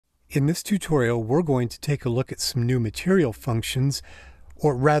In this tutorial, we're going to take a look at some new material functions,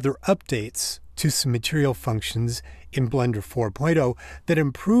 or rather updates to some material functions in Blender 4.0 that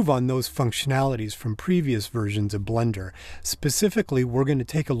improve on those functionalities from previous versions of Blender. Specifically, we're going to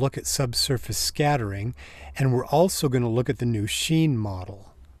take a look at subsurface scattering, and we're also going to look at the new Sheen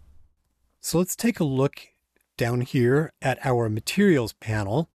model. So let's take a look down here at our materials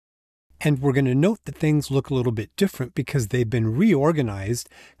panel. And we're going to note that things look a little bit different because they've been reorganized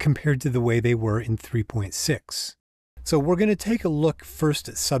compared to the way they were in 3.6. So we're going to take a look first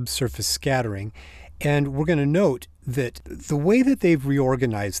at subsurface scattering, and we're going to note that the way that they've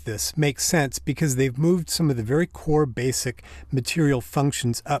reorganized this makes sense because they've moved some of the very core basic material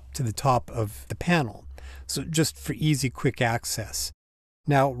functions up to the top of the panel. So just for easy, quick access.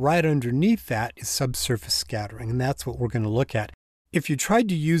 Now, right underneath that is subsurface scattering, and that's what we're going to look at. If you tried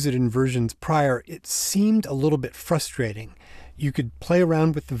to use it in versions prior, it seemed a little bit frustrating. You could play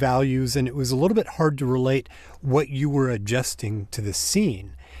around with the values, and it was a little bit hard to relate what you were adjusting to the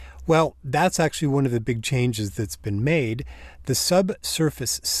scene. Well, that's actually one of the big changes that's been made. The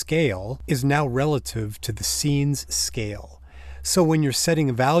subsurface scale is now relative to the scene's scale. So when you're setting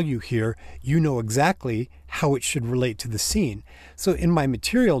a value here, you know exactly how it should relate to the scene. So in my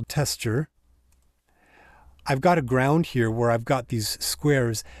material tester, I've got a ground here where I've got these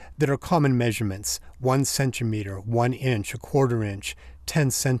squares that are common measurements, 1 centimeter, 1 inch, 1/4 inch,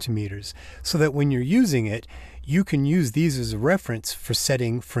 10 centimeters, so that when you're using it, you can use these as a reference for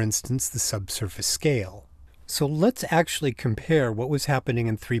setting, for instance, the subsurface scale. So let's actually compare what was happening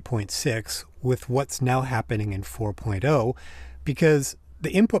in 3.6 with what's now happening in 4.0, because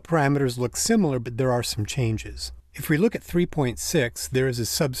the input parameters look similar, but there are some changes. If we look at 3.6, there is a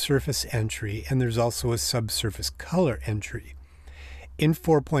subsurface entry, and there's also a subsurface color entry. In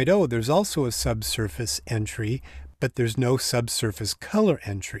 4.0, there's also a subsurface entry, but there's no subsurface color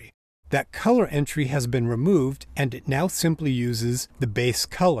entry. That color entry has been removed, and it now simply uses the base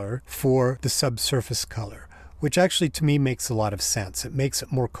color for the subsurface color, which actually to me makes a lot of sense. It makes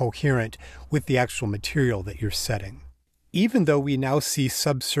it more coherent with the actual material that you're setting. Even though we now see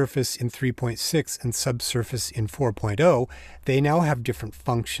subsurface in 3.6 and subsurface in 4.0, they now have different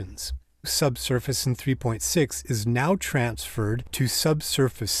functions. Subsurface in 3.6 is now transferred to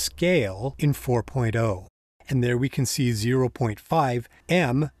subsurface scale in 4.0. And there we can see 0.5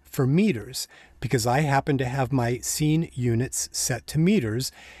 m for meters, because I happen to have my scene units set to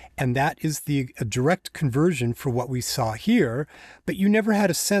meters, and that is a direct conversion for what we saw here, but you never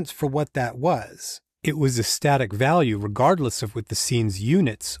had a sense for what that was. It was a static value regardless of what the scene's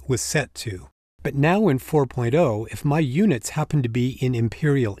units was set to. But now in 4.0, if my units happen to be in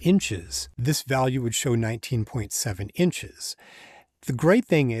imperial inches, this value would show 19.7 inches. The great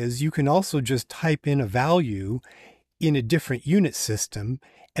thing is you can also just type in a value in a different unit system,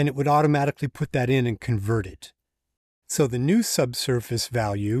 and it would automatically put that in and convert it. So the new subsurface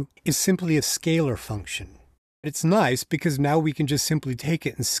value is simply a scalar function. It's nice because now we can just simply take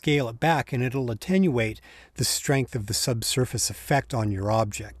it and scale it back, and it'll attenuate the strength of the subsurface effect on your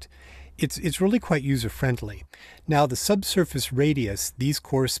object. It's really quite user-friendly. Now the subsurface radius, these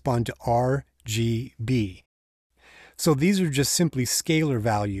correspond to RGB. So these are just simply scalar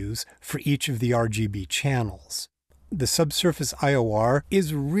values for each of the RGB channels. The subsurface IOR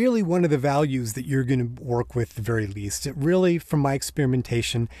is really one of the values that you're going to work with the very least. It really, from my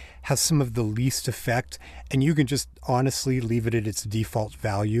experimentation, has some of the least effect, and you can just honestly leave it at its default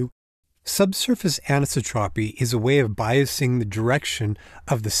value. Subsurface anisotropy is a way of biasing the direction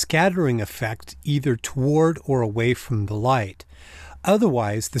of the scattering effect either toward or away from the light.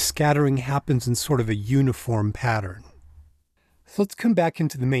 Otherwise, the scattering happens in sort of a uniform pattern. So let's come back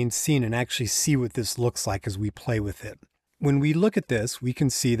into the main scene and actually see what this looks like as we play with it. When we look at this, we can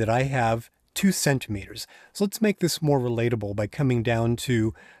see that I have 2 centimeters. So let's make this more relatable by coming down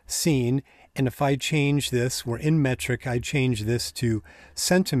to scene. And if I change this, we're in metric, I change this to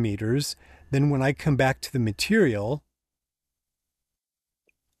centimeters. Then when I come back to the material,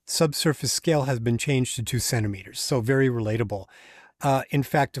 subsurface scale has been changed to 2 centimeters. So very relatable. In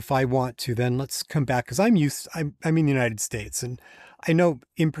fact, if I want to, then let's come back, because I'm in the United States, and I know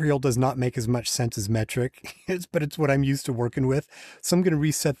imperial does not make as much sense as metric, but it's what I'm used to working with. So I'm going to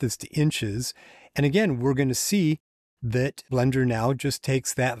reset this to inches. And again, we're going to see that Blender now just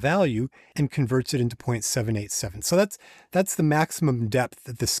takes that value and converts it into 0.787. So that's the maximum depth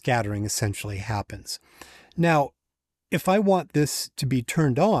that the scattering essentially happens. Now, if I want this to be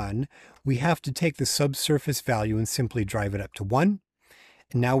turned on, we have to take the subsurface value and simply drive it up to 1.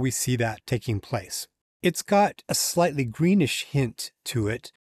 And now we see that taking place. It's got a slightly greenish hint to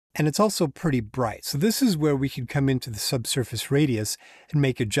it And it's also pretty bright. So this is where we could come into the subsurface radius and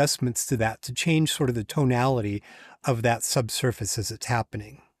make adjustments to that to change sort of the tonality of that subsurface as it's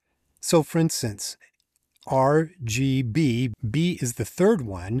happening. So for instance, RGB, B is the third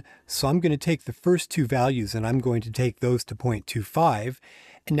one, so I'm going to take the first two values and I'm going to take those to 0.25.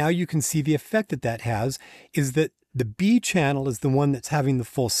 And now you can see the effect that that has is that the B channel is the one that's having the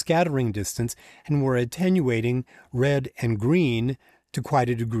full scattering distance, and we're attenuating red and green to quite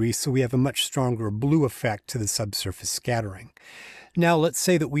a degree, so we have a much stronger blue effect to the subsurface scattering. Now let's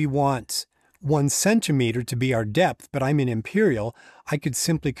say that we want 1 centimeter to be our depth, but I'm in imperial. I could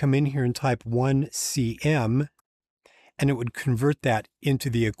simply come in here and type 1 cm, and it would convert that into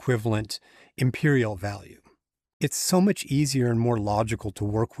the equivalent imperial value. It's so much easier and more logical to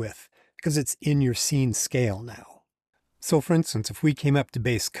work with because it's in your scene scale now. So for instance, if we came up to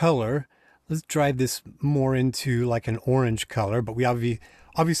base color, let's drive this more into like an orange color, but we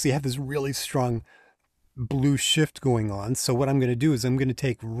obviously have this really strong blue shift going on. So what I'm going to do is I'm going to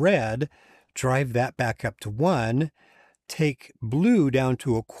take red, drive that back up to 1, take blue down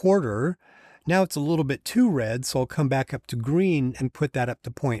to 1/4. Now it's a little bit too red, so I'll come back up to green and put that up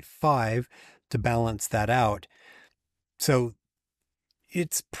to 0.5 to balance that out. So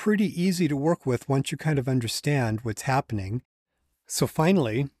it's pretty easy to work with once you kind of understand what's happening. So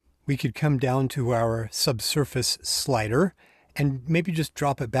finally, we could come down to our subsurface slider and maybe just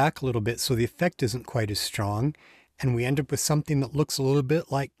drop it back a little bit so the effect isn't quite as strong, and we end up with something that looks a little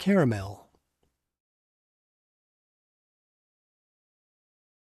bit like caramel.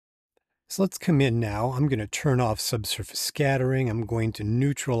 So let's come in now. I'm going to turn off subsurface scattering. I'm going to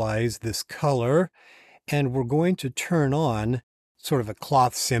neutralize this color, and we're going to turn on sort of a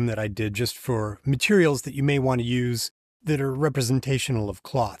cloth sim that I did just for materials that you may want to use that are representational of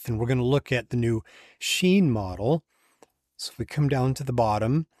cloth. And we're going to look at the new sheen model. So if we come down to the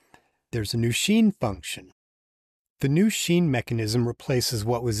bottom, there's a new sheen function. The new sheen mechanism replaces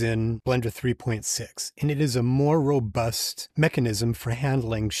what was in Blender 3.6, and it is a more robust mechanism for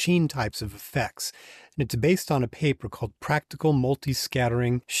handling sheen types of effects. And it's based on a paper called Practical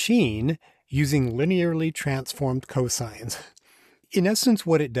Multi-Scattering Sheen using linearly transformed cosines. In essence,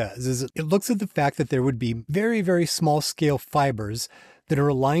 what it does is it looks at the fact that there would be very, very small scale fibers that are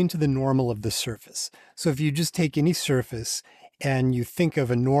aligned to the normal of the surface. So if you just take any surface and you think of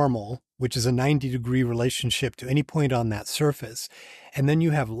a normal, which is a 90-degree relationship to any point on that surface, and then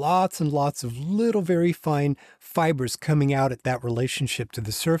you have lots and lots of little very fine fibers coming out at that relationship to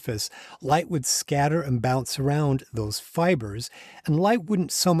the surface, light would scatter and bounce around those fibers, and light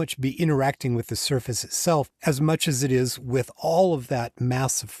wouldn't so much be interacting with the surface itself as much as it is with all of that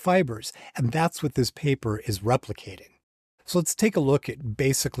mass of fibers, and that's what this paper is replicating. So let's take a look at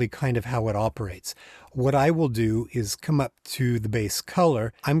basically kind of how it operates. What I will do is come up to the base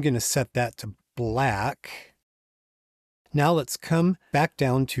color. I'm going to set that to black. Now let's come back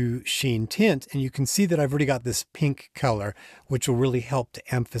down to sheen tint, and you can see that I've already got this pink color, which will really help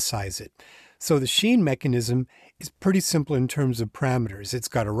to emphasize it. So the sheen mechanism is pretty simple in terms of parameters. It's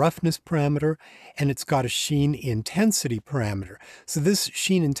got a roughness parameter and it's got a sheen intensity parameter. So this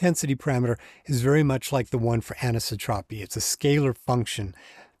sheen intensity parameter is very much like the one for anisotropy. It's a scalar function.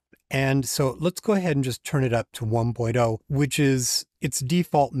 And so let's go ahead and just turn it up to 1.0, which is its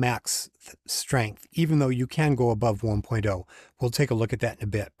default max strength, even though you can go above 1.0. We'll take a look at that in a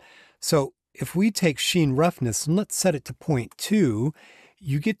bit. So if we take sheen roughness and let's set it to 0.2,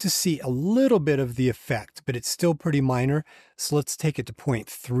 you get to see a little bit of the effect, but it's still pretty minor. So let's take it to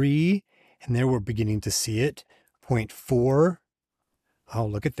 0.3, and there we're beginning to see it. 0.4. Oh,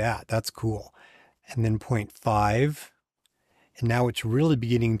 look at that. That's cool. And then 0.5. And now it's really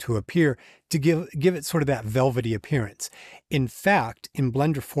beginning to appear to give it sort of that velvety appearance. In fact, in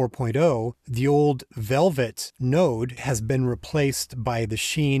Blender 4.0, the old velvet node has been replaced by the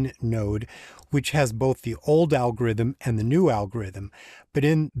sheen node, which has both the old algorithm and the new algorithm. But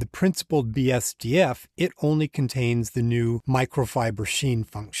in the principled BSDF, it only contains the new microfiber sheen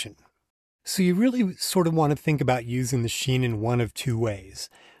function. So you really sort of want to think about using the sheen in one of two ways,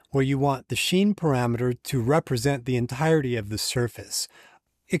 where you want the sheen parameter to represent the entirety of the surface.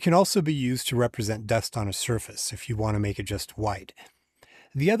 It can also be used to represent dust on a surface if you want to make it just white.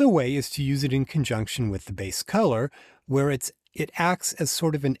 The other way is to use it in conjunction with the base color, where it acts as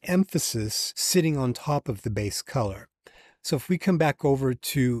sort of an emphasis sitting on top of the base color. So if we come back over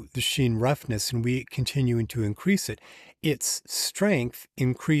to the sheen roughness and we continue to increase it, its strength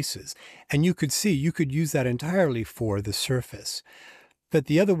increases. And you could see, you could use that entirely for the surface. But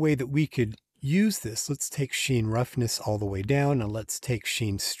the other way that we could use this, let's take sheen roughness all the way down and let's take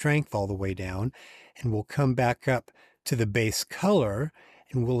sheen strength all the way down, and we'll come back up to the base color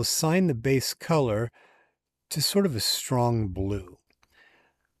and we'll assign the base color to sort of a strong blue.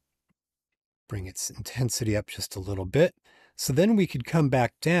 Bring its intensity up just a little bit. So then we could come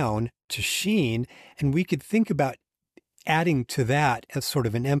back down to sheen, and we could think about adding to that as sort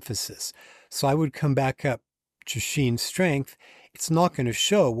of an emphasis. So I would come back up to sheen strength. It's not going to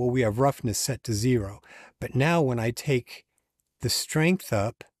show, well, we have roughness set to 0. But now when I take the strength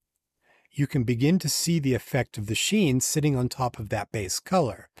up, you can begin to see the effect of the sheen sitting on top of that base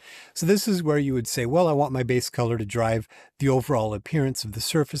color. So this is where you would say, well, I want my base color to drive the overall appearance of the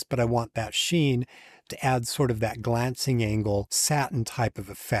surface, but I want that sheen to add sort of that glancing angle, satin type of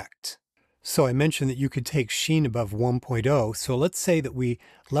effect. So I mentioned that you could take sheen above 1.0. So let's say that we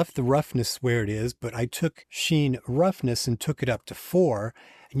left the roughness where it is, but I took sheen roughness and took it up to 4.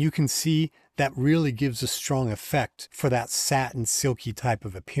 And you can see that really gives a strong effect for that satin, silky type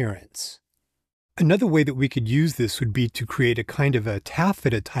of appearance. Another way that we could use this would be to create a kind of a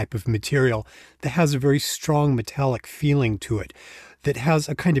taffeta type of material that has a very strong metallic feeling to it, that has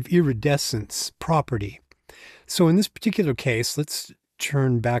a kind of iridescence property. So in this particular case, let's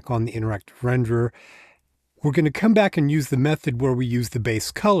turn back on the interactive renderer. We're going to come back and use the method where we use the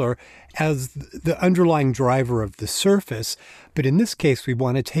base color as the underlying driver of the surface, but in this case we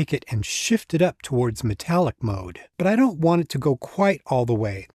want to take it and shift it up towards metallic mode. But I don't want it to go quite all the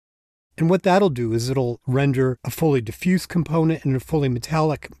way. And what that'll do is it'll render a fully diffuse component and a fully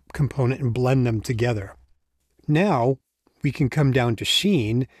metallic component and blend them together. Now we can come down to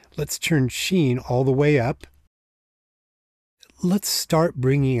sheen. Let's turn sheen all the way up. Let's start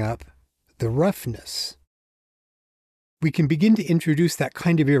bringing up the roughness. We can begin to introduce that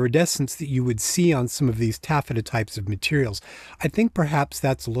kind of iridescence that you would see on some of these taffeta types of materials. I think perhaps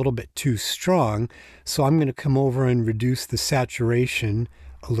that's a little bit too strong, so I'm going to come over and reduce the saturation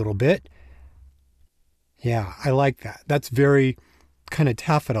a little bit. Yeah, I like that. That's very kind of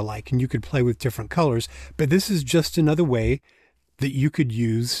taffeta-like, and you could play with different colors, but this is just another way that you could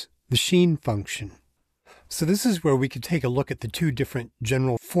use the sheen function. So this is where we could take a look at the two different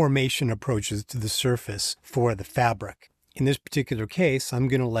general formation approaches to the surface for the fabric. In this particular case, I'm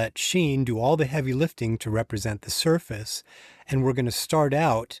going to let sheen do all the heavy lifting to represent the surface, and we're going to start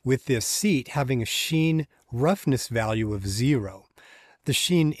out with this seat having a sheen roughness value of 0. The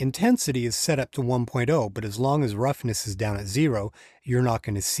sheen intensity is set up to 1.0, but as long as roughness is down at 0, you're not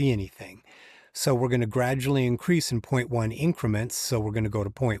going to see anything. So we're going to gradually increase in 0.1 increments. So we're going to go to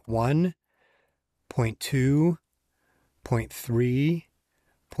 0.1, 0.2, 0.3,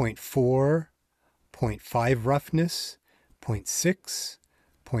 0.4, 0.5 roughness, 0.6,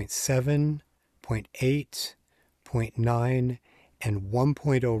 0.7, 0.8, 0.9, and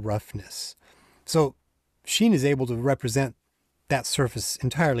 1.0 roughness. So sheen is able to represent that surface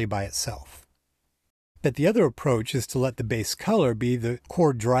entirely by itself. But the other approach is to let the base color be the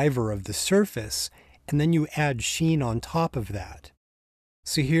core driver of the surface, and then you add sheen on top of that.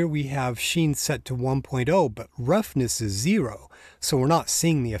 So here we have sheen set to 1.0, but roughness is 0, so we're not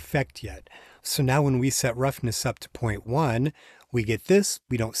seeing the effect yet. So now when we set roughness up to 0.1, we get this,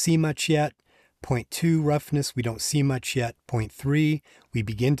 we don't see much yet. 0.2 roughness, we don't see much yet. 0.3, we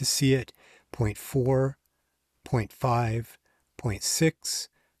begin to see it. 0.4, 0.5, 0.6,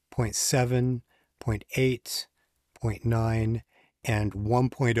 0.7, 0.8, 0.9, and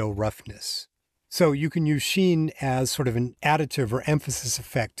 1.0 roughness. So you can use sheen as sort of an additive or emphasis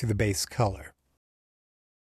effect to the base color.